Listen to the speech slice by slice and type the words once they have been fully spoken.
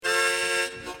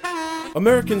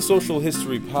American Social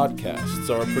History podcasts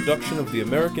are a production of the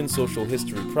American Social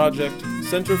History Project,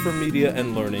 Center for Media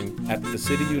and Learning at the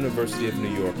City University of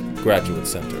New York Graduate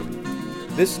Center.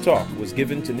 This talk was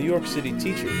given to New York City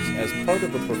teachers as part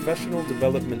of a professional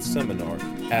development seminar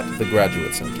at the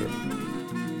Graduate Center.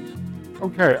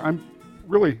 Okay, I'm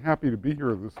really happy to be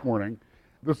here this morning.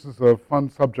 This is a fun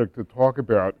subject to talk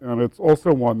about, and it's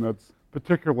also one that's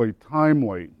particularly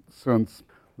timely since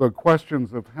the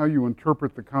questions of how you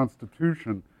interpret the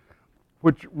Constitution,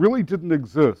 which really didn't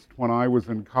exist when I was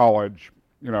in college,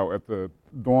 at the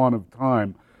dawn of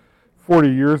time 40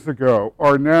 years ago,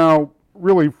 are now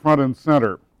really front and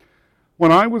center.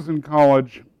 When I was in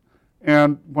college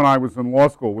and when I was in law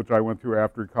school, which I went through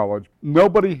after college,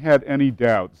 nobody had any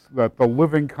doubts that the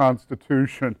living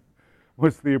Constitution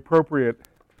was the appropriate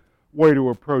way to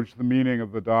approach the meaning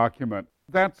of the document.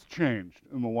 That's changed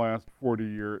in the last 40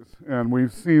 years, and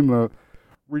we've seen the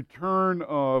return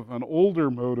of an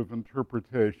older mode of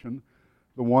interpretation,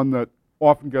 the one that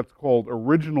often gets called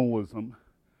originalism,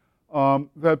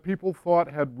 that people thought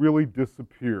had really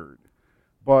disappeared.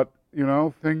 But,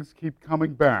 things keep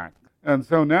coming back. And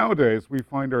so nowadays we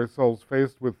find ourselves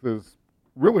faced with this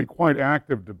really quite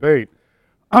active debate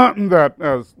that,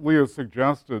 as Leah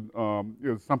suggested,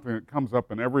 is something that comes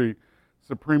up in every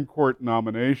Supreme Court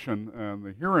nomination and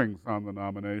the hearings on the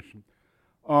nomination,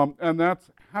 and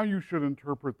that's how you should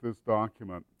interpret this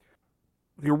document.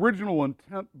 The original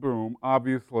intent boom,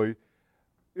 obviously,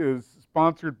 is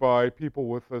sponsored by people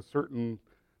with a certain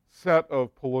set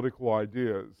of political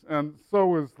ideas, and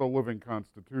so is the living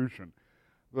Constitution.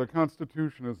 The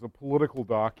Constitution is a political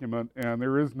document, and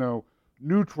there is no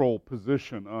neutral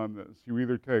position on this. You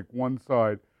either take one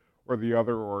side or the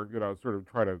other, or sort of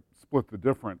try to split the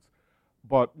difference.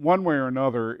 But one way or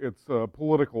another, it's a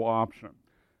political option.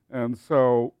 And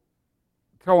so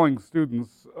telling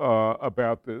students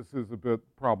about this is a bit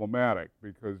problematic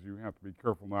because you have to be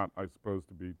careful not, I suppose,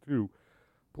 to be too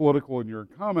political in your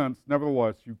comments.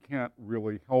 Nevertheless, you can't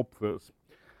really help this.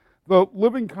 The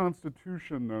living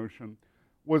Constitution notion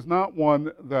was not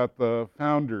one that the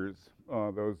founders,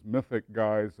 those mythic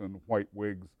guys in white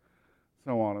wigs,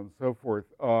 so on and so forth,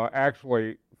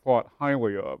 actually thought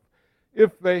highly of.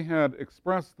 If they had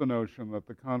expressed the notion that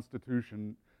the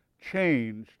Constitution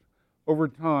changed over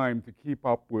time to keep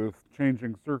up with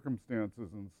changing circumstances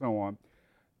and so on,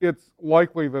 it's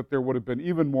likely that there would have been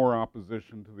even more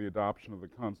opposition to the adoption of the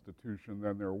Constitution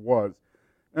than there was.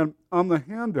 And on the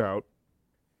handout,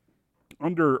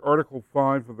 under Article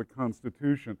 5 of the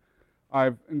Constitution,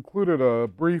 I've included a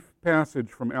brief passage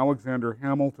from Alexander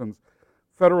Hamilton's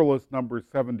Federalist Number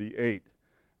 78.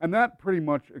 And that pretty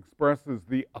much expresses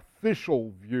the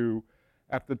official view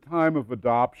at the time of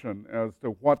adoption as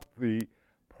to what the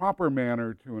proper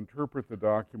manner to interpret the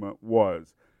document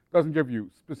was. It doesn't give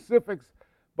you specifics,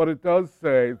 but it does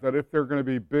say that if there are going to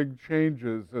be big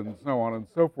changes and so on and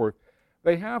so forth,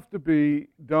 they have to be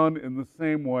done in the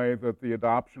same way that the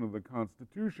adoption of the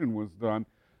Constitution was done.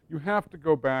 You have to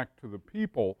go back to the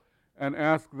people and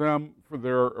ask them for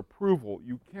their approval.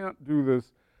 You can't do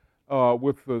this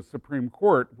with the Supreme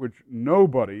Court, which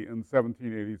nobody in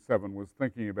 1787 was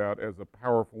thinking about as a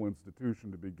powerful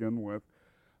institution to begin with.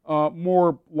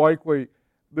 More likely,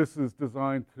 this is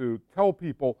designed to tell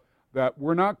people that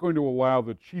we're not going to allow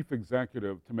the chief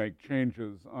executive to make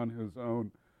changes on his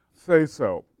own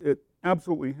say-so. It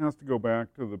absolutely has to go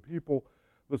back to the people,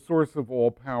 the source of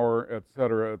all power, et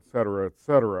cetera, et cetera, et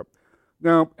cetera.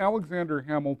 Now, Alexander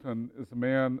Hamilton is a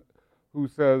man who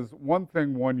says one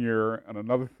thing one year and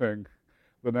another thing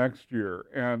the next year.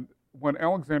 And when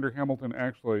Alexander Hamilton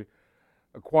actually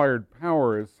acquired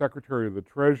power as Secretary of the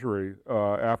Treasury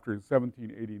after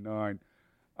 1789,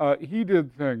 he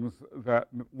did things that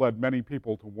led many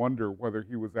people to wonder whether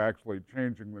he was actually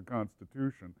changing the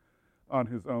Constitution on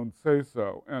his own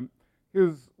say-so. And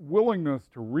his willingness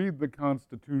to read the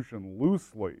Constitution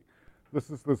loosely, this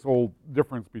is this old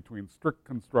difference between strict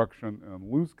construction and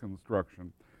loose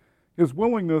construction, his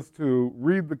willingness to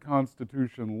read the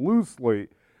Constitution loosely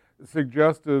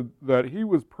suggested that he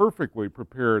was perfectly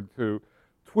prepared to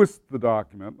twist the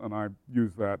document, and I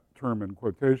use that term in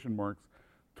quotation marks,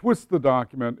 twist the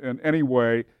document in any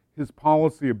way his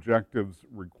policy objectives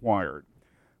required.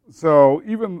 So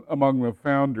even among the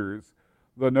founders,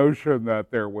 the notion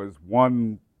that there was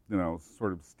one,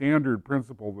 sort of standard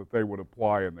principle that they would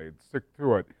apply and they'd stick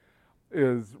to it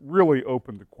is really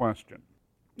open to question.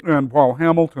 And while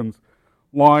Hamilton's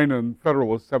line in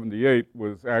Federalist 78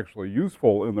 was actually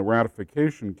useful in the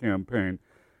ratification campaign,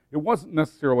 it wasn't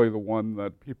necessarily the one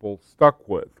that people stuck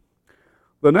with.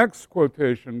 The next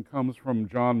quotation comes from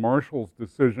John Marshall's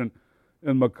decision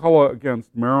in McCulloch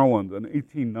against Maryland, an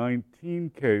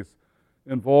 1819 case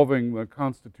involving the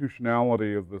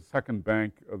constitutionality of the Second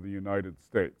Bank of the United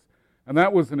States. And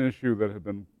that was an issue that had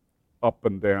been up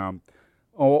and down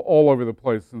all over the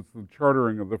place since the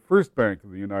chartering of the First Bank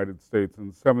of the United States in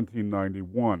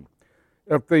 1791.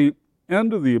 At the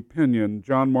end of the opinion,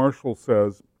 John Marshall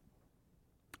says,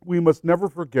 "We must never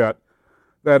forget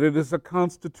that it is a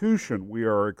constitution we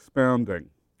are expounding.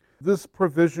 This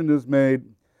provision is made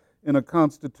in a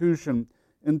constitution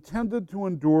intended to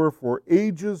endure for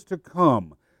ages to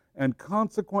come and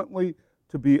consequently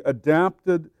to be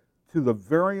adapted to the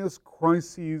various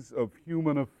crises of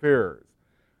human affairs."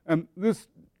 And this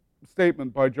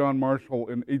statement by John Marshall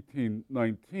in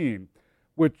 1819,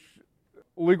 which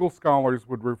legal scholars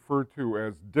would refer to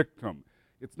as dictum,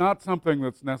 it's not something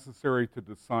that's necessary to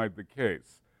decide the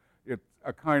case. It's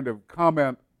a kind of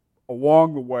comment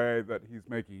along the way that he's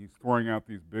making. He's throwing out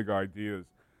these big ideas,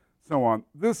 so on.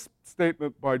 This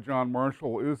statement by John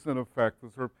Marshall is, in effect, the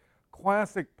sort of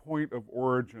classic point of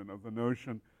origin of the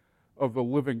notion of the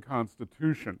living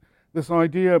Constitution. This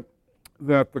idea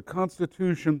that the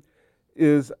Constitution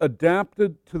is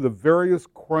adapted to the various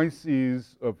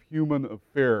crises of human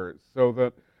affairs, so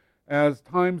that as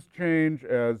times change,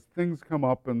 as things come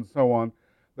up and so on,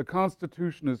 the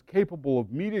Constitution is capable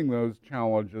of meeting those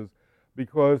challenges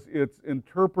because it's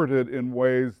interpreted in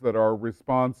ways that are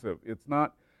responsive. It's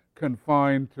not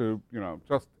confined to,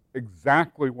 just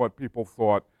exactly what people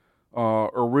thought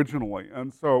originally.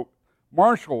 And so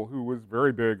Marshall, who was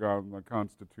very big on the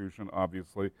Constitution,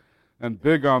 obviously, and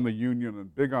big on the Union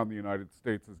and big on the United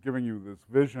States, is giving you this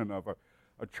vision of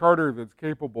a charter that's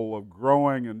capable of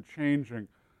growing and changing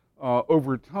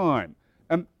over time.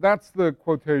 And that's the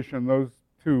quotation, those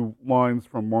two lines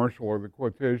from Marshall are the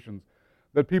quotations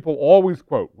that people always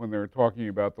quote when they're talking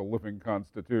about the living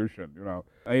Constitution.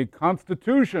 A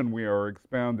constitution we are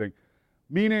expounding,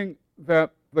 meaning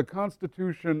that the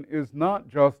Constitution is not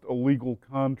just a legal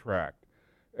contract,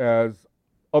 as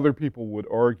other people would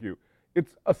argue.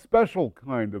 It's a special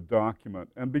kind of document,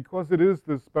 and because it is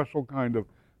this special kind of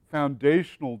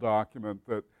foundational document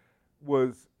that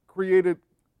was created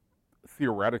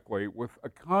theoretically with a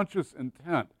conscious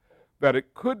intent that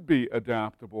it could be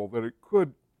adaptable, that it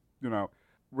could,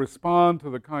 respond to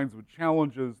the kinds of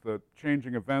challenges that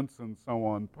changing events and so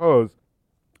on pose,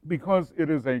 because it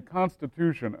is a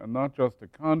constitution and not just a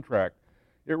contract,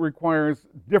 it requires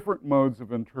different modes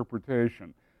of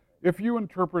interpretation. If you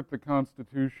interpret the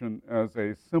Constitution as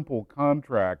a simple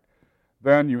contract,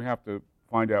 then you have to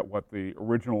find out what the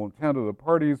original intent of the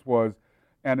parties was,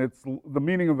 and the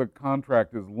meaning of the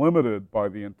contract is limited by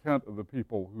the intent of the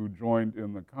people who joined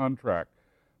in the contract.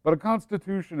 But a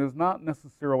Constitution is not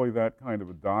necessarily that kind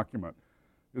of a document,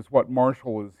 is what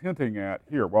Marshall is hinting at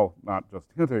here. Well, not just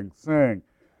hinting, saying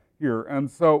here.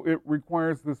 And so it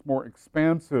requires this more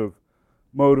expansive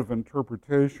mode of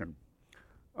interpretation.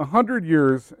 100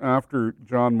 years after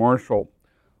John Marshall,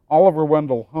 Oliver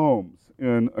Wendell Holmes,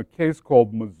 in a case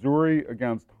called Missouri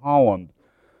against Holland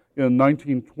in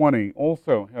 1920,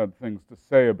 also had things to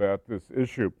say about this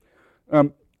issue.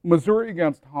 Missouri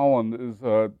against Holland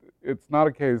it's not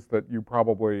a case that you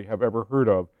probably have ever heard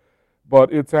of,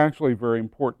 but it's actually very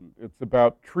important. It's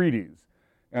about treaties.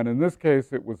 And in this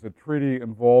case, it was a treaty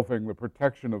involving the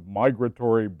protection of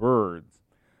migratory birds,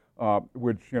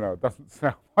 which, doesn't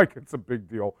sound like it's a big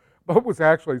deal, but was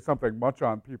actually something much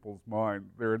on people's mind.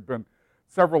 There had been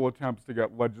several attempts to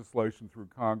get legislation through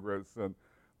Congress, and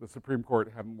the Supreme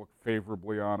Court hadn't looked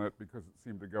favorably on it because it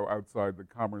seemed to go outside the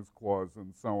Commerce Clause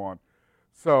and so on.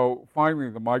 So finally,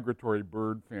 the migratory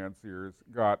bird fanciers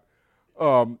got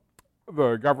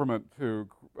the government to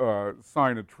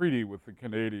sign a treaty with the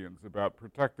Canadians about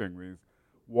protecting these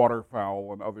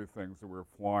waterfowl and other things that were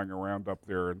flying around up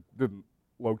there and didn't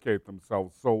locate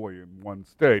themselves solely in one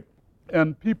state.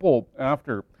 And people,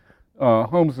 after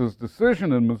Holmes's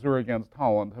decision in Missouri against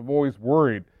Holland, have always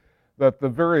worried that the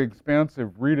very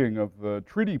expansive reading of the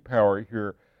treaty power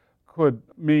here could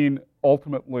mean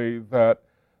ultimately that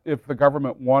if the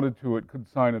government wanted to, it could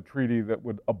sign a treaty that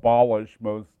would abolish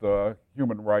most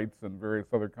human rights and various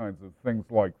other kinds of things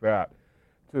like that.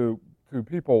 To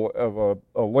people of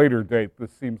a later date,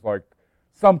 this seems like,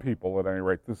 some people at any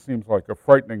rate, this seems like a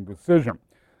frightening decision.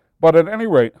 But at any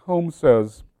rate, Holmes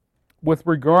says, with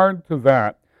regard to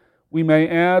that, we may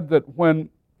add that when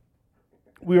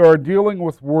we are dealing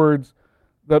with words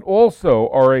that also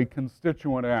are a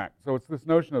constituent act, so it's this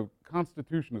notion of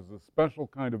Constitution as a special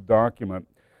kind of document,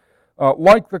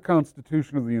 like the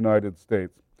Constitution of the United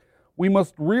States, we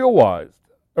must realize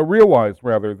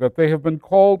that they have been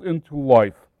called into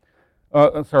life,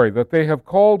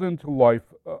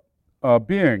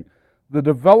 being the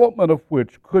development of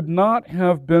which could not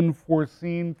have been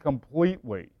foreseen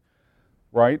completely,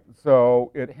 right?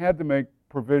 So it had to make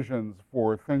provisions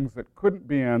for things that couldn't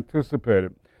be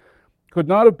anticipated, could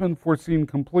not have been foreseen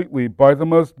completely by the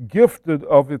most gifted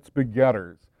of its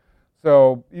begetters.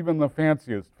 So even the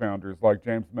fanciest founders like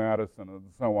James Madison and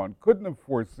so on couldn't have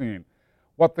foreseen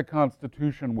what the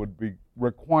Constitution would be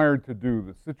required to do,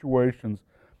 the situations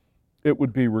it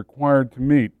would be required to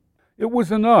meet. It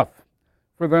was enough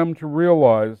for them to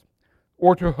realize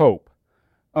or to hope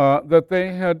that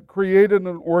they had created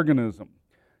an organism.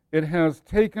 It has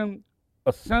taken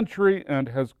a century and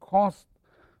has cost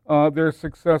their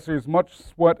successors much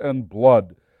sweat and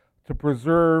blood to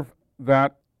preserve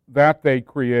that they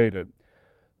created.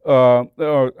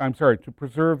 To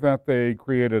preserve that they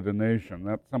created a nation.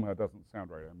 That somehow doesn't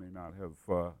sound right.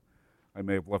 I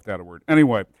may have left out a word.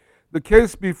 Anyway, the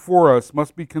case before us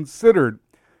must be considered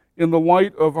in the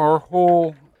light of our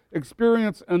whole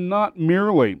experience and not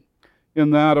merely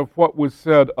in that of what was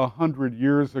said 100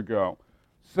 years ago.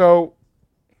 So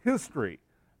history,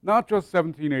 not just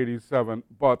 1787,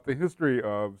 but the history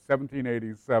of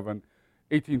 1787,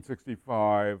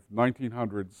 1865,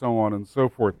 1900, so on and so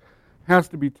forth, has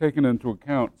to be taken into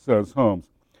account, says Holmes.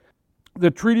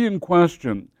 The treaty in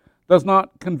question does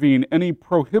not convene any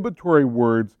prohibitory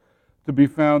words to be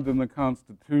found in the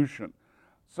Constitution.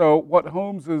 So what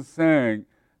Holmes is saying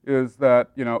is that,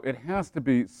 it has to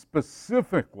be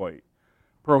specifically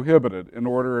prohibited in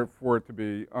order for it to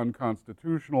be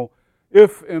unconstitutional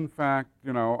if, in fact,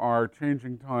 our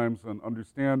changing times and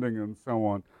understanding and so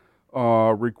on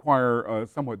require a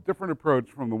somewhat different approach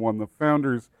from the one the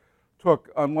founders took.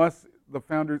 Unless the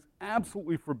founders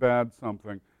absolutely forbade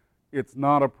something, it's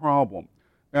not a problem.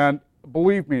 And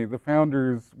believe me, the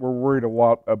founders were worried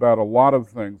about a lot of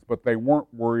things, but they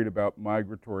weren't worried about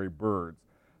migratory birds.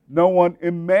 No one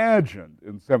imagined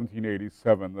in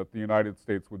 1787 that the United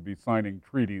States would be signing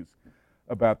treaties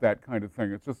about that kind of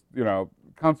thing. It's just,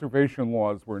 conservation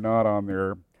laws were not on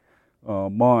their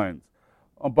minds.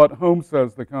 But Holmes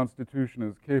says the Constitution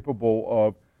is capable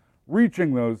of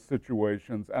reaching those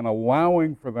situations and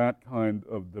allowing for that kind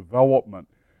of development.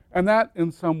 And that,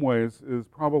 in some ways, is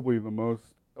probably the most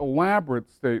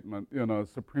elaborate statement in a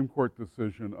Supreme Court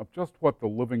decision of just what the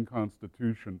living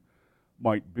Constitution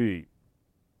might be.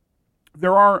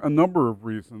 There are a number of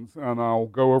reasons, and I'll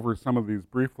go over some of these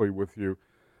briefly with you,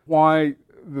 why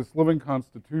this living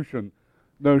Constitution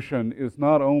notion is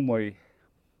not only,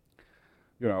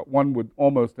 one would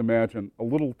almost imagine a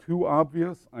little too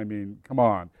obvious. I mean, come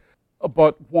on.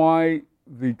 But why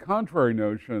the contrary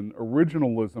notion,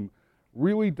 originalism,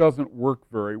 really doesn't work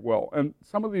very well. And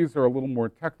some of these are a little more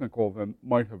technical than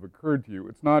might have occurred to you.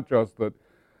 It's not just that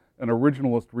an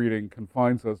originalist reading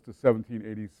confines us to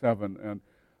 1787 and,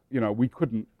 we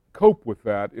couldn't cope with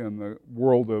that in the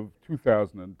world of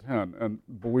 2010. And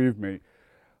believe me,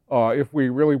 if we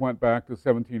really went back to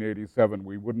 1787,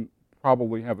 we wouldn't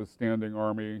probably have a standing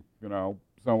army,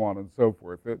 so on and so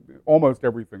forth. Almost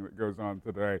everything that goes on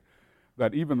today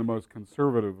that even the most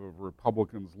conservative of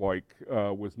Republicans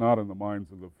was not in the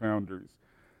minds of the founders.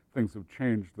 Things have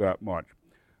changed that much.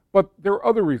 But there are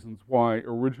other reasons why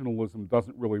originalism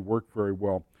doesn't really work very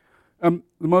well.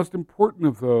 The most important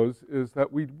of those is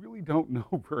that we really don't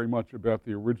know very much about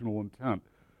the original intent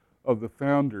of the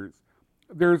founders.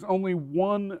 There's only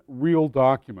one real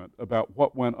document about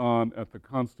what went on at the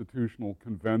Constitutional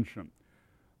Convention.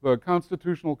 The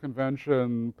Constitutional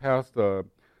Convention passed a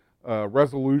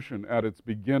resolution at its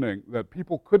beginning that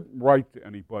people couldn't write to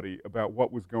anybody about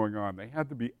what was going on. They had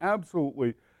to be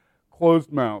absolutely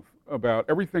closed-mouthed about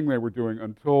everything they were doing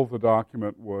until the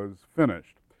document was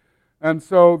finished. And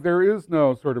so there is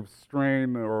no sort of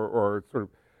strain or sort of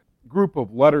group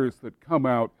of letters that come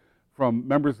out from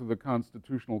members of the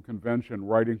Constitutional Convention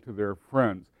writing to their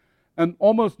friends. And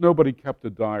almost nobody kept a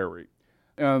diary.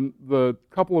 And the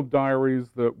couple of diaries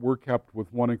that were kept,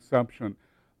 with one exception,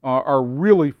 are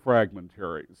really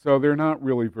fragmentary. So they're not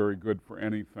really very good for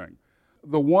anything.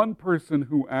 The one person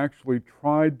who actually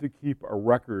tried to keep a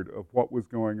record of what was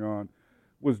going on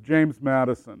was James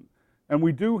Madison. And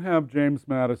we do have James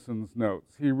Madison's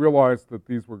notes. He realized that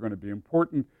these were going to be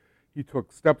important. He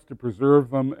took steps to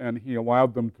preserve them, and he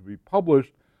allowed them to be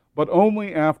published, but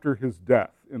only after his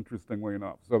death, interestingly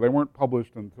enough. So they weren't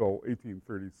published until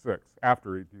 1836,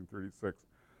 after 1836,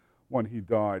 when he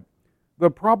died. The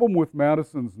problem with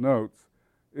Madison's notes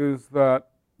is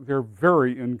that they're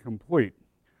very incomplete.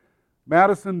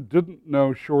 Madison didn't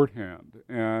know shorthand,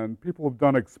 and people have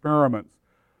done experiments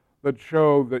that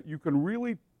show that you can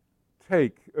really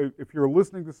take, if you're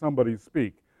listening to somebody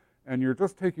speak, and you're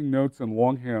just taking notes in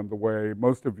longhand the way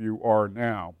most of you are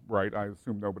now, right? I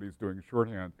assume nobody's doing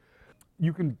shorthand.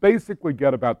 You can basically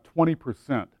get about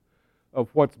 20% of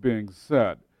what's being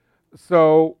said.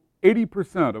 So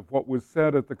 80% of what was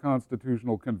said at the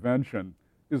Constitutional Convention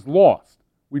is lost.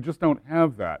 We just don't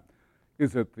have that.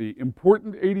 Is it the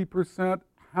important 80%?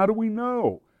 How do we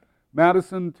know?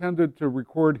 Madison tended to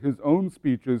record his own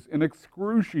speeches in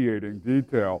excruciating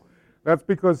detail. That's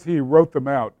because he wrote them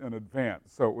out in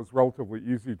advance, so it was relatively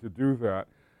easy to do that.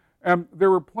 And there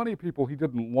were plenty of people he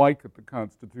didn't like at the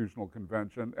Constitutional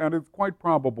Convention, and it's quite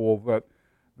probable that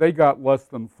they got less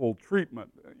than full treatment,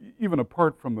 even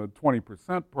apart from the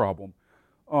 20% problem.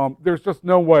 There's just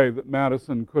no way that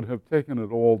Madison could have taken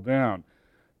it all down.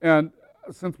 And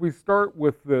since we start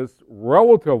with this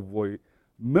relatively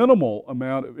minimal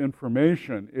amount of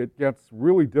information, it gets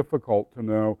really difficult to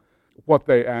know what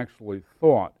they actually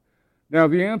thought. Now,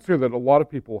 the answer that a lot of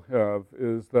people have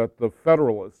is that the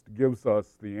Federalist gives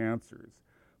us the answers.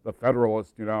 The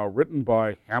Federalist, written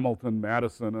by Hamilton,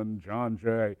 Madison, and John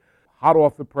Jay, hot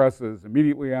off the presses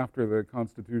immediately after the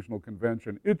Constitutional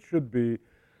Convention. It should be,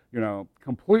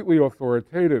 completely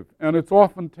authoritative, and it's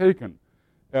often taken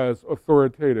as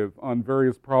authoritative on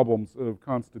various problems of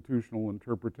constitutional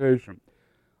interpretation.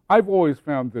 I've always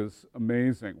found this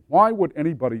amazing. Why would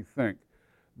anybody think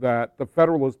that the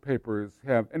Federalist Papers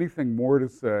have anything more to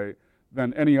say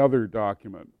than any other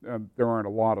document? And there aren't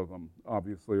a lot of them,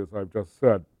 obviously, as I've just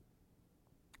said.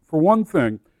 For one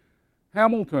thing,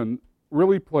 Hamilton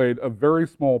really played a very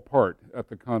small part at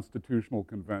the Constitutional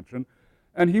Convention,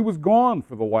 and he was gone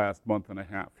for the last month and a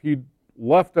half. He'd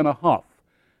left in a huff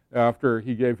after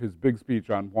he gave his big speech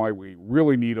on why we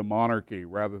really need a monarchy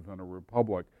rather than a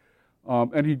republic.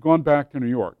 And he'd gone back to New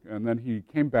York, and then he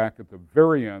came back at the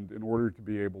very end in order to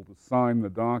be able to sign the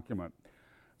document.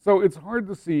 So it's hard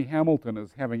to see Hamilton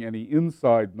as having any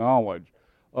inside knowledge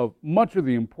of much of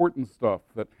the important stuff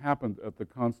that happened at the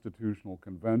Constitutional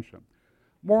Convention.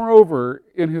 Moreover,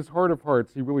 in his heart of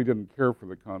hearts, he really didn't care for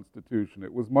the Constitution.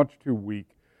 It was much too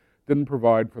weak, didn't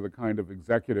provide for the kind of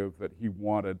executive that he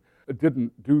wanted. It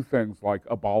didn't do things like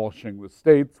abolishing the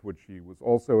states, which he was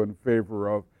also in favor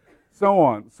of, so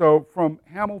on. So from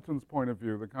Hamilton's point of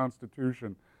view, the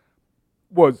Constitution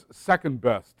was second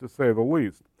best, to say the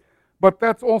least. But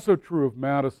that's also true of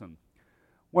Madison.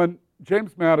 When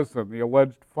James Madison, the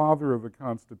alleged father of the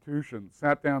Constitution,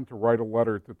 sat down to write a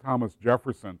letter to Thomas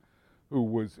Jefferson, who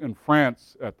was in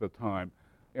France at the time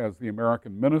as the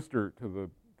American minister to the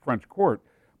French court,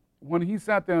 when he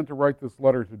sat down to write this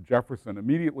letter to Jefferson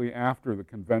immediately after the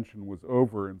convention was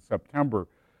over in September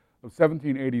of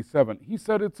 1787, he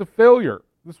said, "It's a failure.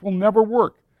 This will never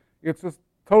work. It's just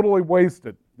totally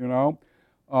wasted,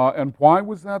 And why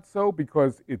was that so?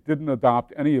 Because it didn't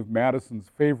adopt any of Madison's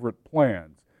favorite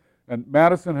plans. And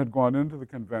Madison had gone into the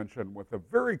convention with a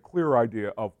very clear idea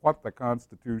of what the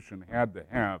Constitution had to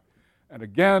have. And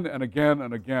again and again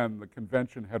and again, the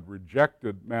convention had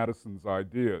rejected Madison's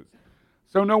ideas.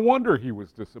 So no wonder he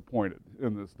was disappointed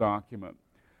in this document.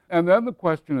 And then the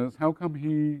question is, how come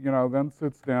he, then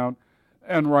sits down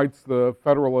and writes the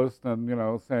Federalist and,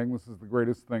 saying this is the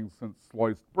greatest thing since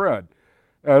sliced bread,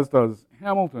 as does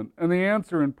Hamilton. And the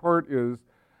answer in part is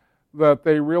that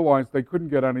they realized they couldn't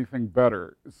get anything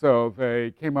better. So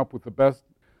they came up with the best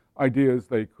ideas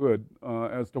they could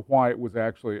as to why it was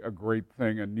actually a great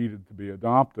thing and needed to be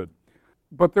adopted.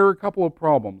 But there are a couple of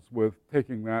problems with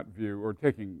taking that view, or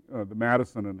taking the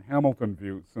Madison and Hamilton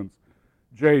view, since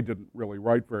Jay didn't really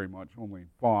write very much, only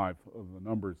 5 of the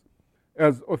numbers,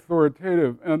 as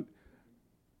authoritative. And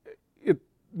it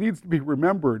needs to be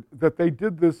remembered that they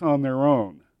did this on their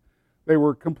own. They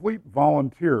were complete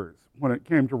volunteers when it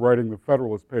came to writing the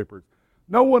Federalist Papers.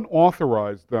 No one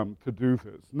authorized them to do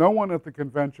this. No one at the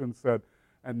convention said,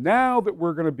 and now that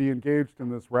we're going to be engaged in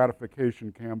this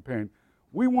ratification campaign,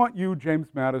 we want you, James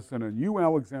Madison, and you,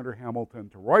 Alexander Hamilton,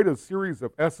 to write a series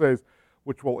of essays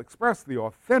which will express the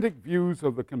authentic views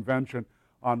of the convention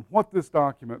on what this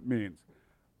document means.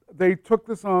 They took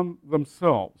this on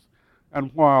themselves.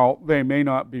 And while they may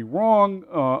not be wrong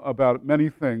about many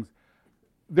things,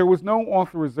 there was no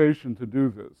authorization to do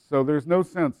this. So there's no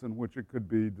sense in which it could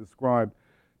be described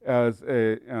as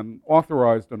an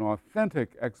authorized and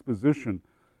authentic exposition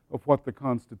of what the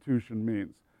Constitution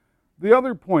means. The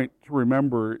other point to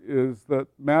remember is that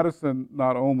Madison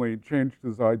not only changed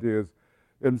his ideas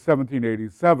in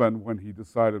 1787 when he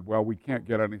decided, well, we can't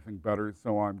get anything better,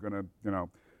 so I'm going to,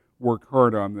 work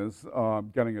hard on this,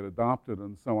 getting it adopted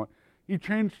and so on. He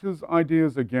changed his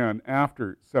ideas again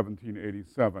after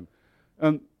 1787.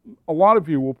 And a lot of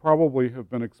you will probably have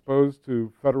been exposed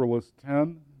to Federalist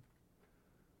 10.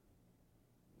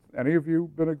 Any of you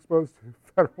been exposed to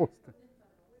Federalist?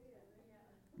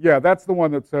 Yeah, that's the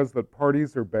one that says that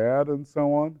parties are bad and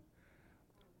so on.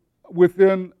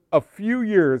 Within a few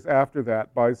years after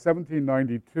that, by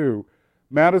 1792,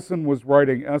 Madison was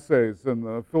writing essays in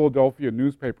the Philadelphia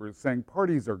newspapers saying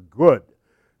parties are good,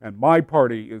 and my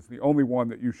party is the only one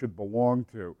that you should belong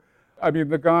to. I mean,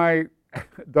 the guy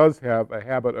does have a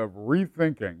habit of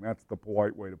rethinking, that's the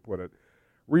polite way to put it,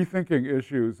 rethinking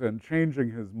issues and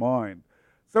changing his mind.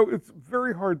 So it's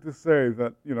very hard to say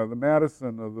that, the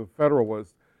Madison of the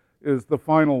Federalist is the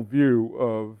final view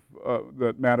of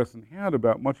that Madison had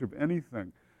about much of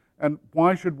anything. And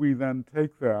why should we then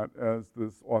take that as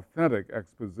this authentic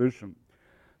exposition?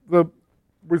 The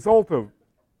result of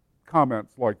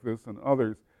comments like this and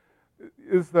others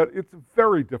is that it's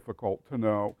very difficult to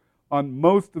know on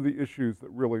most of the issues that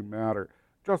really matter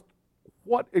just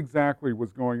what exactly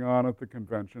was going on at the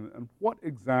convention and what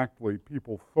exactly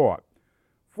people thought.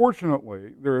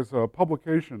 Fortunately, there is a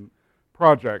publication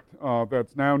project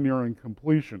that's now nearing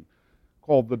completion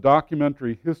called The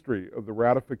Documentary History of the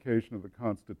Ratification of the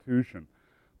Constitution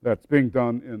that's being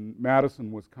done in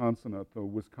Madison, Wisconsin at the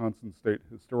Wisconsin State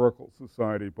Historical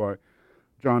Society by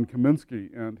John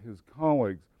Kaminsky and his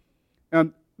colleagues.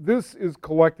 And this is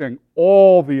collecting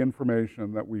all the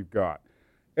information that we've got.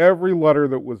 Every letter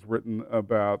that was written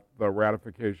about the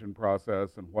ratification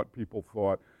process and what people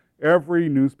thought, every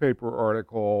newspaper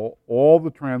article, all the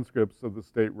transcripts of the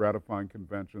state ratifying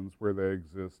conventions where they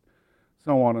exist,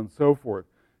 so on and so forth.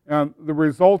 And the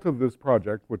result of this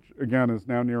project, which again is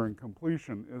now nearing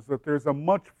completion, is that there's a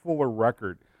much fuller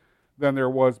record than there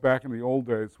was back in the old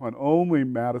days when only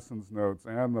Madison's notes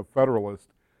and the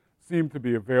Federalist seemed to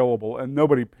be available and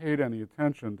nobody paid any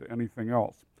attention to anything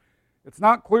else. It's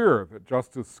not clear that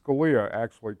Justice Scalia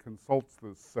actually consults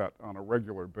this set on a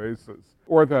regular basis,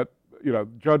 or that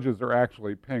judges are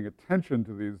actually paying attention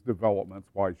to these developments.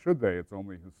 Why should they? It's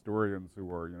only historians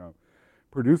who are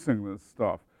producing this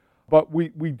stuff. But we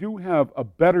do have a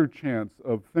better chance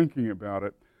of thinking about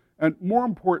it, and more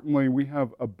importantly, we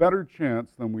have a better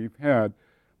chance than we've had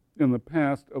in the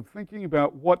past of thinking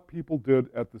about what people did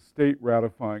at the state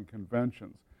ratifying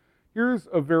conventions. Here's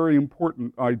a very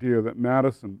important idea that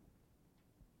Madison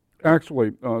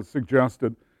actually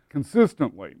suggested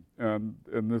consistently, and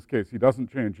in this case he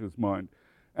doesn't change his mind,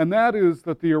 and that is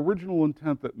that the original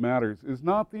intent that matters is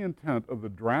not the intent of the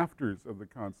drafters of the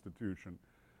Constitution,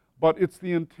 but it's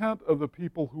the intent of the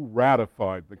people who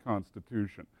ratified the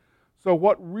Constitution. So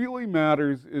what really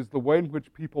matters is the way in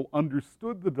which people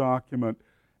understood the document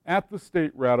at the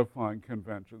state ratifying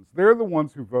conventions. They're the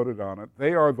ones who voted on it.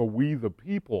 They are the we the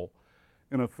people,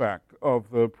 in effect,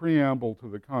 of the preamble to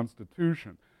the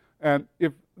Constitution. And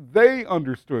if they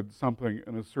understood something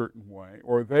in a certain way,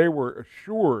 or they were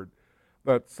assured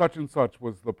that such and such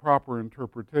was the proper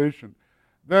interpretation,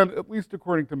 then, at least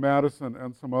according to Madison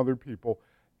and some other people,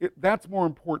 that's more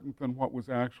important than what was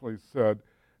actually said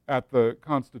at the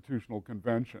Constitutional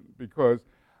Convention. Because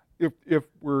if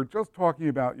we're just talking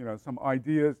about some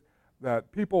ideas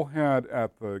that people had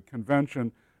at the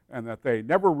convention and that they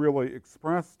never really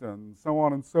expressed and so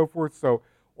on and so forth, so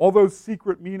all those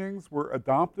secret meanings were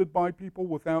adopted by people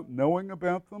without knowing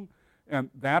about them, and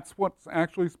that's what's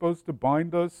actually supposed to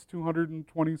bind us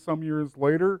 220 some years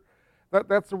later.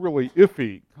 That's a really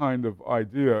iffy kind of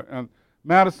idea, and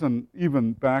Madison,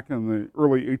 even back in the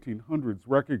early 1800s,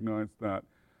 recognized that,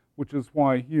 which is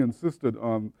why he insisted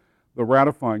on the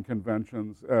ratifying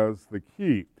conventions as the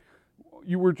key.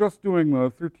 You were just doing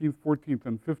the 13th, 14th,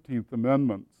 and 15th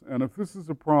Amendments, and if this is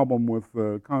a problem with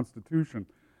the Constitution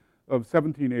of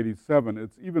 1787,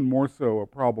 it's even more so a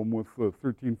problem with the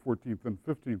 13th, 14th, and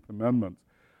 15th Amendments.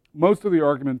 Most of the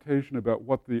argumentation about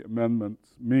what the amendments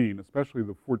mean, especially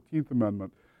the 14th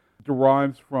Amendment,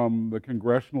 derives from the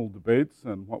congressional debates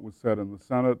and what was said in the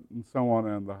Senate and so on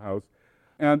and the House.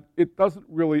 And it doesn't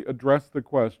really address the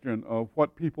question of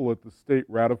what people at the state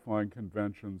ratifying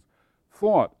conventions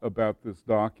thought about this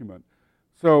document.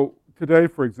 So today,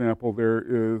 for example, there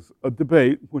is a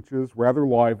debate, which is rather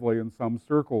lively in some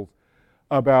circles,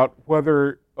 about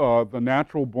whether the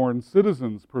natural-born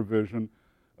citizens provision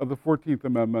of the 14th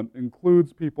Amendment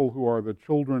includes people who are the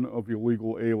children of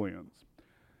illegal aliens.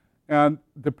 And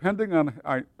depending on,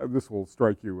 this will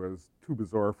strike you as too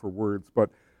bizarre for words, but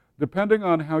depending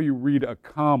on how you read a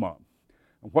comma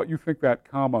and what you think that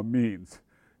comma means,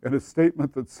 in a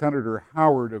statement that Senator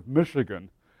Howard of Michigan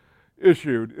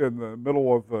issued in the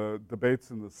middle of the debates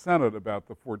in the Senate about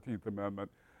the 14th Amendment,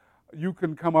 you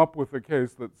can come up with a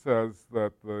case that says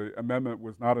that the amendment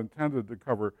was not intended to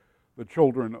cover the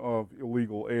children of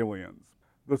illegal aliens.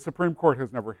 The Supreme Court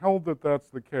has never held that that's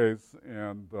the case,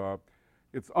 and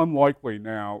it's unlikely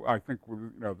now. I think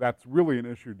that's really an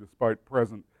issue despite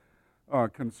present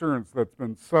concerns that's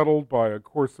been settled by a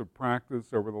course of practice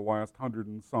over the last 100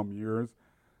 and some years.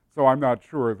 So I'm not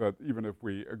sure that even if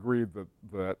we agreed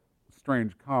that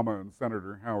strange comma in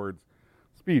Senator Howard's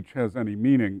speech has any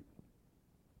meaning,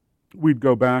 we'd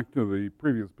go back to the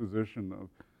previous position of,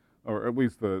 or at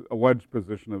least the alleged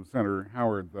position of Senator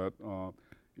Howard, that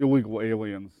illegal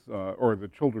aliens or the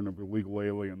children of illegal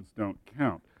aliens don't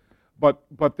count.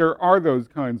 But there are those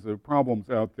kinds of problems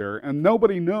out there, and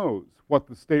nobody knows what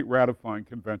the state ratifying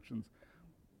conventions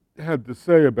had to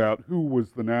say about who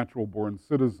was the natural-born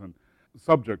citizen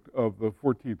subject of the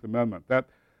 14th Amendment.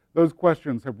 Those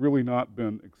questions have really not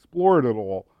been explored at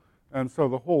all, and so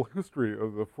the whole history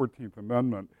of the 14th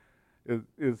Amendment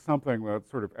is something that's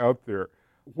sort of out there.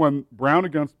 When Brown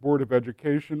against Board of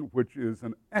Education, which is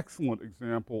an excellent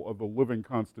example of a living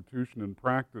constitution in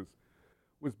practice,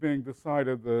 was being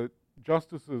decided, the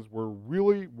justices were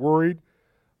really worried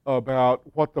about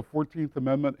what the 14th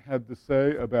Amendment had to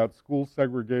say about school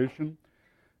segregation,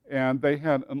 and they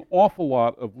had an awful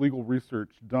lot of legal research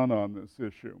done on this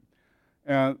issue.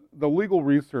 And the legal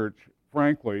research,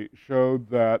 frankly, showed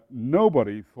that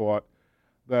nobody thought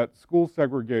that school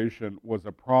segregation was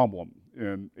a problem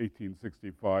in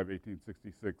 1865,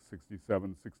 1866,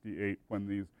 67, 68, when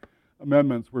these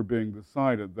amendments were being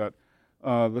decided, that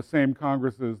the same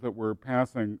Congresses that were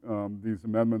passing these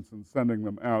amendments and sending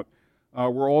them out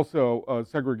were also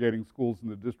segregating schools in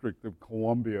the District of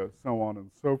Columbia, so on and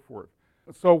so forth.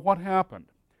 So what happened?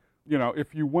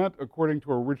 If you went according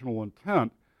to original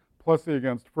intent, Plessy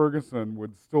against Ferguson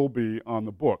would still be on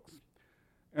the books.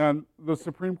 And the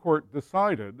Supreme Court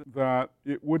decided that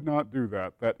it would not do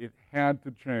that it had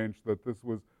to change, that this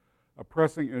was a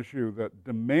pressing issue that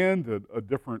demanded a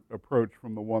different approach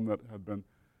from the one that had been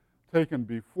taken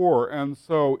before. And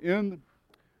so in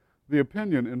the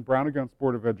opinion in Brown against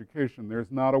Board of Education,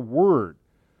 there's not a word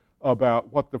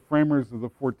about what the framers of the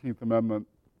 14th Amendment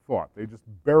thought. They just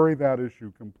bury that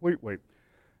issue completely.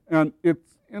 And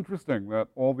it's interesting that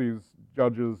all these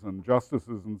judges and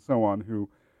justices and so on who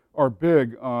are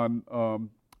big on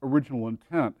original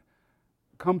intent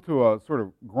come to a sort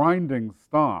of grinding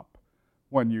stop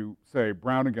when you say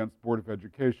Brown against Board of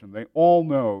Education. They all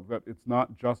know that it's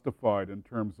not justified in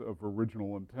terms of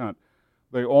original intent.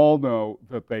 They all know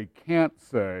that they can't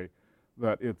say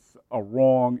that it's a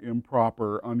wrong,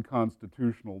 improper,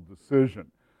 unconstitutional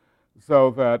decision.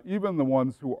 So that even the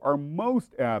ones who are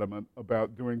most adamant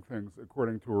about doing things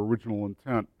according to original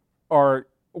intent are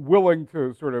willing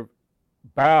to sort of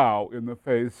bow in the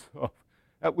face of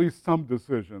at least some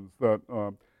decisions that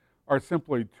are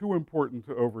simply too important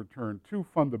to overturn, too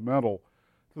fundamental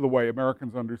to the way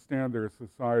Americans understand their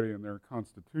society and their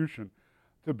Constitution,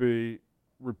 to be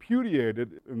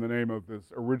repudiated in the name of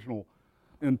this original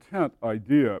intent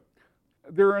idea.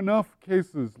 There are enough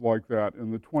cases like that in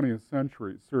the 20th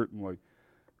century, certainly,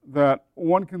 that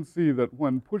one can see that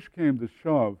when push came to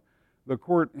shove, the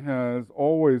court has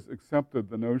always accepted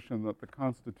the notion that the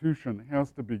Constitution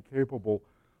has to be capable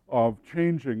of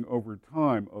changing over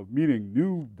time, of meeting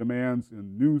new demands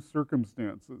in new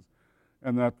circumstances,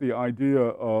 and that the idea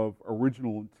of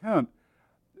original intent,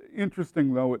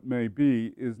 interesting though it may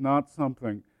be, is not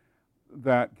something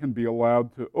that can be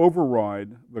allowed to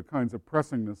override the kinds of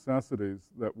pressing necessities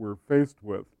that we're faced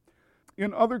with.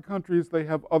 In other countries, they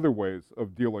have other ways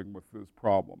of dealing with this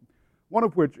problem, one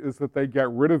of which is that they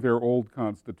get rid of their old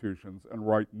constitutions and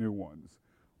write new ones.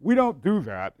 We don't do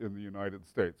that in the United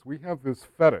States. We have this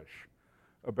fetish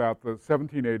about the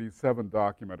 1787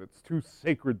 document. It's too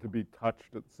sacred to be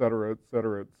touched, et cetera, et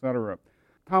cetera, et cetera.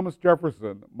 Thomas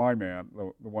Jefferson, my man,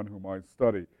 the one whom I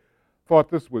study, thought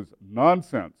this was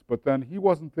nonsense, but then he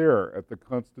wasn't there at the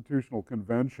Constitutional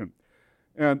Convention.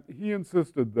 And he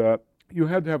insisted that you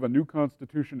had to have a new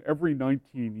constitution every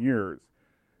 19 years.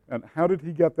 And how did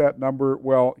he get that number?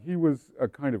 Well, he was a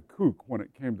kind of kook when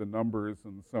it came to numbers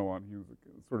and so on. He was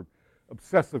sort of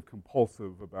obsessive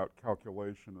compulsive about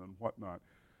calculation and whatnot.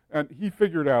 And he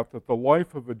figured out that the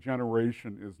life of a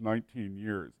generation is 19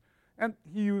 years. And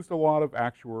he used a lot of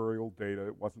actuarial data.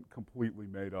 It wasn't completely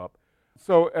made up.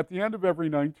 So at the end of every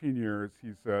 19 years,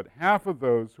 he said, half of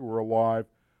those who were alive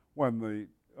when the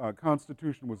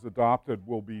Constitution was adopted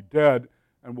will be dead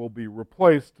and will be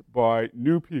replaced by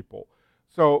new people.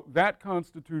 So that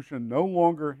Constitution no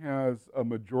longer has a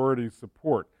majority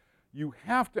support. You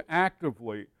have to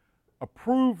actively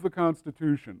approve the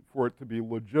Constitution for it to be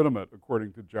legitimate,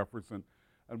 according to Jefferson.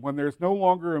 And when there's no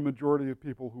longer a majority of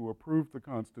people who approve the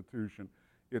Constitution,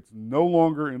 it's no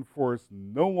longer in force,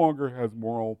 no longer has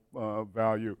moral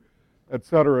value, et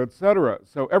cetera, et cetera.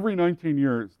 So every 19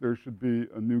 years, there should be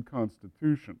a new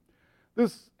constitution.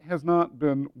 This has not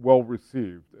been well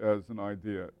received as an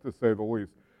idea, to say the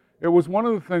least. It was one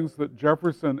of the things that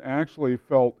Jefferson actually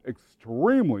felt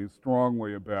extremely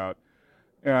strongly about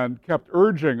and kept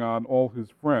urging on all his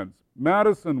friends.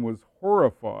 Madison was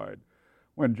horrified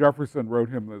when Jefferson wrote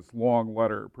him this long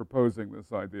letter proposing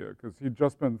this idea, because he'd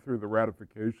just been through the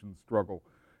ratification struggle,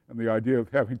 and the idea of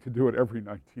having to do it every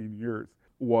 19 years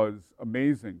was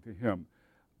amazing to him.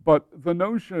 But the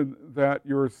notion that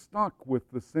you're stuck with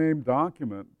the same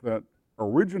document that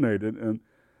originated in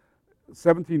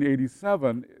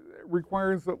 1787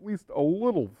 requires at least a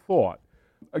little thought.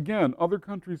 Again, other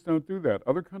countries don't do that.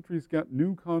 Other countries get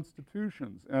new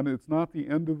constitutions, and it's not the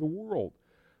end of the world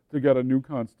to get a new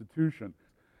constitution.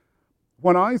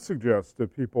 When I suggest to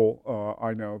people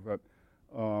I know that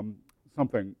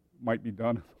something might be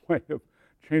done in the way of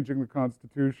changing the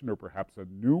Constitution, or perhaps a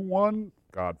new one,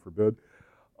 God forbid,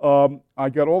 I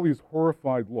get all these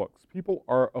horrified looks. People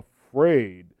are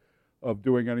afraid of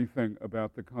doing anything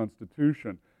about the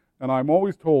Constitution. And I'm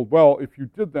always told, well, if you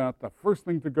did that, the first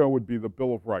thing to go would be the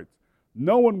Bill of Rights.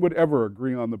 No one would ever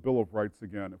agree on the Bill of Rights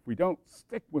again. If we don't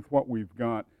stick with what we've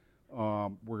got,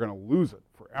 we're going to lose it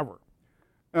forever.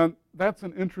 And that's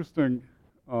an interesting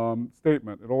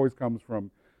statement. It always comes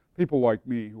from people like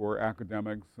me who are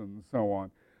academics and so on,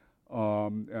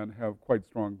 and have quite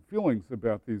strong feelings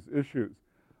about these issues.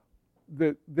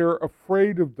 That they're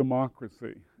afraid of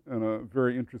democracy in a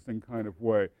very interesting kind of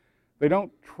way. They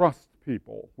don't trust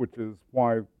people, which is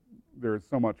why there's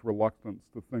so much reluctance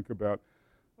to think about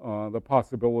the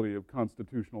possibility of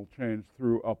constitutional change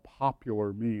through a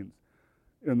popular means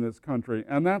in this country.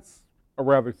 And that's a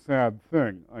rather sad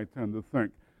thing, I tend to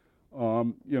think.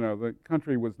 The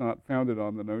country was not founded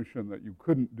on the notion that you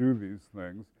couldn't do these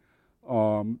things.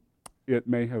 It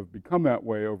may have become that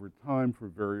way over time for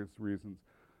various reasons,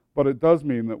 but it does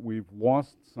mean that we've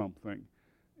lost something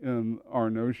in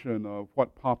our notion of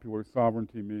what popular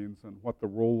sovereignty means and what the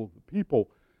role of the people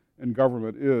in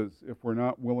government is if we're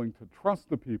not willing to trust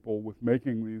the people with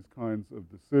making these kinds of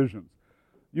decisions.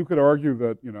 You could argue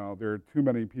that, there are too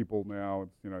many people now.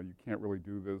 It's, you can't really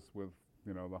do this with,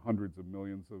 the hundreds of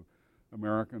millions of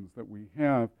Americans that we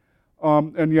have.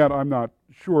 And yet I'm not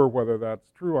sure whether that's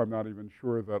true. I'm not even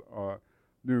sure that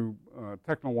new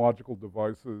technological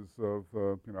devices of,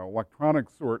 electronic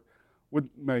sort would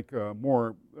make a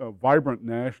more vibrant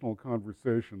national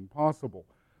conversation possible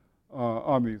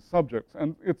on these subjects.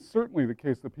 And it's certainly the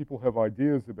case that people have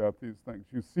ideas about these things.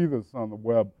 You see this on the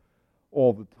web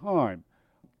all the time.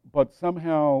 But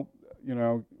somehow,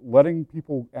 letting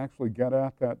people actually get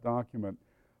at that document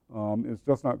is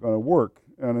just not going to work.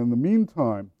 And in the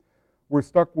meantime, we're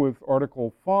stuck with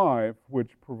Article 5,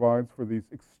 which provides for these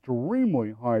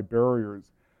extremely high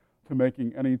barriers to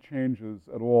making any changes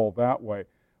at all that way,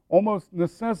 almost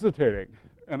necessitating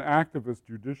an activist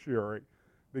judiciary,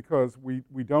 because we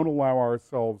don't allow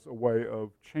ourselves a way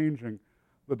of changing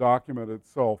the document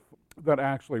itself that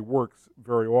actually works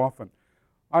very often.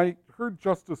 I heard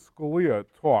Justice Scalia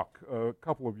talk a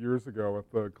couple of years ago at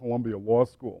the Columbia Law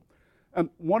School, and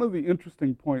one of the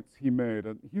interesting points he made,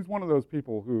 and he's one of those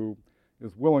people who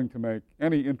is willing to make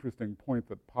any interesting point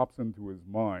that pops into his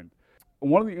mind.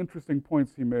 One of the interesting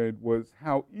points he made was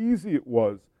how easy it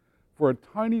was for a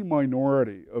tiny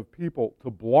minority of people to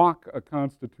block a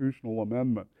constitutional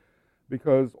amendment,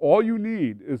 because all you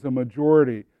need is a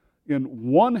majority in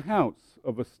one house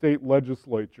of a state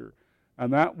legislature,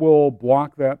 and that will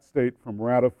block that state from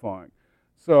ratifying.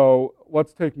 So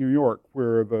let's take New York,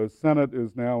 where the Senate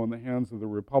is now in the hands of the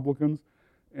Republicans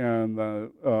and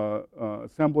the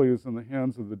Assembly is in the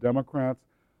hands of the Democrats.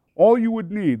 All you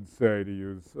would need, say, to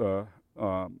use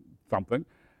something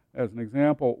as an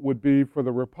example, would be for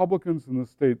the Republicans in the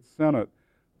state Senate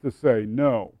to say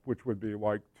no, which would be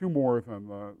like two more than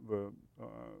the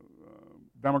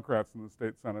Democrats in the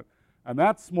state Senate. And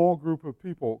that small group of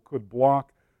people could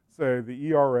block, say, the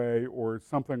ERA or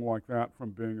something like that from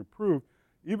being approved,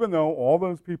 even though all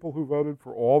those people who voted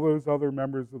for all those other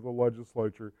members of the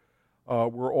legislature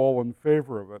were all in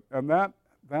favor of it. And that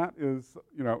is,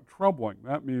 troubling.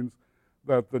 That means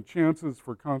that the chances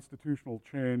for constitutional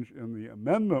change in the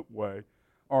amendment way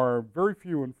are very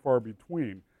few and far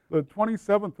between. The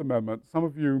 27th Amendment, some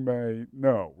of you may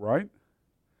know, right?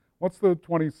 What's the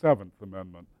 27th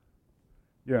Amendment?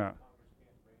 Yeah.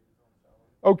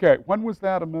 Okay, when was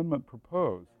that amendment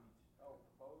proposed?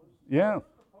 Yeah.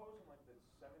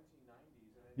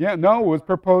 Yeah, no, it was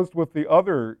proposed with the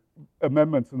other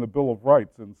amendments in the Bill of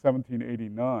Rights in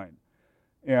 1789.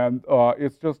 And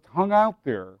it's just hung out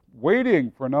there, waiting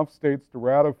for enough states to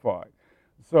ratify.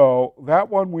 So that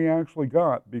one we actually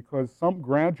got because some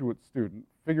graduate student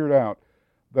figured out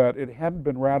that it hadn't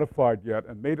been ratified yet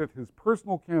and made it his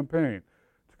personal campaign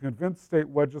to convince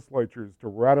state legislatures to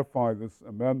ratify this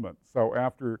amendment. So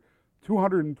after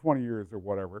 220 years or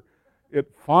whatever,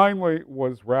 it finally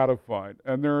was ratified.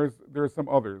 And there's some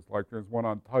others, like there's one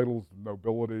on titles of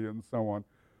nobility and so on,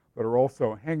 that are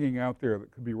also hanging out there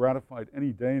that could be ratified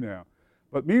any day now.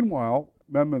 But meanwhile,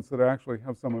 amendments that actually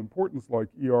have some importance, like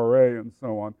ERA and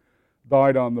so on,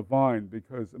 died on the vine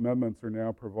because amendments are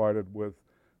now provided with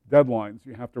deadlines.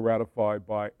 You have to ratify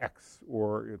by X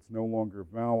or it's no longer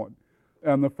valid.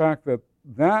 And the fact that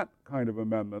that kind of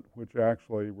amendment, which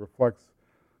actually reflects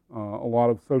a lot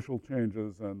of social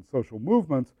changes and social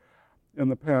movements in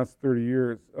the past 30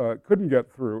 years, couldn't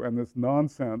get through, and this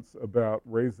nonsense about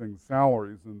raising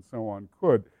salaries and so on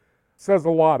could, says a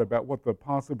lot about what the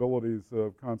possibilities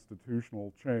of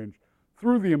constitutional change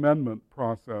through the amendment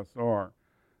process are.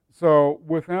 So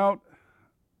without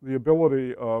the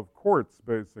ability of courts,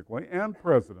 basically, and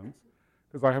presidents,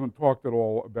 because I haven't talked at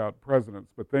all about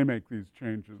presidents, but they make these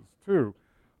changes too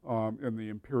in the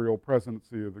imperial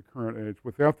presidency of the current age,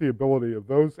 without the ability of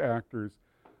those actors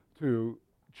to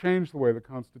change the way the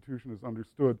Constitution is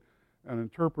understood and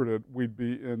interpreted, we'd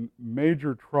be in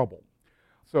major trouble.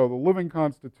 So the living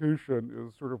Constitution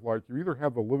is sort of like you either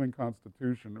have the living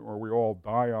Constitution or we all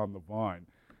die on the vine.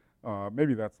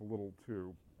 Maybe that's a little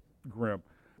too grim.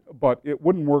 But it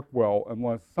wouldn't work well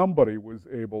unless somebody was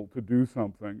able to do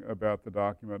something about the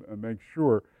document and make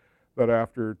sure that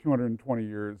after 220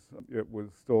 years it was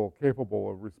still capable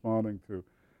of responding to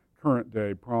current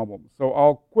day problems. So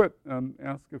I'll quit and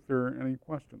ask if there are any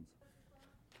questions.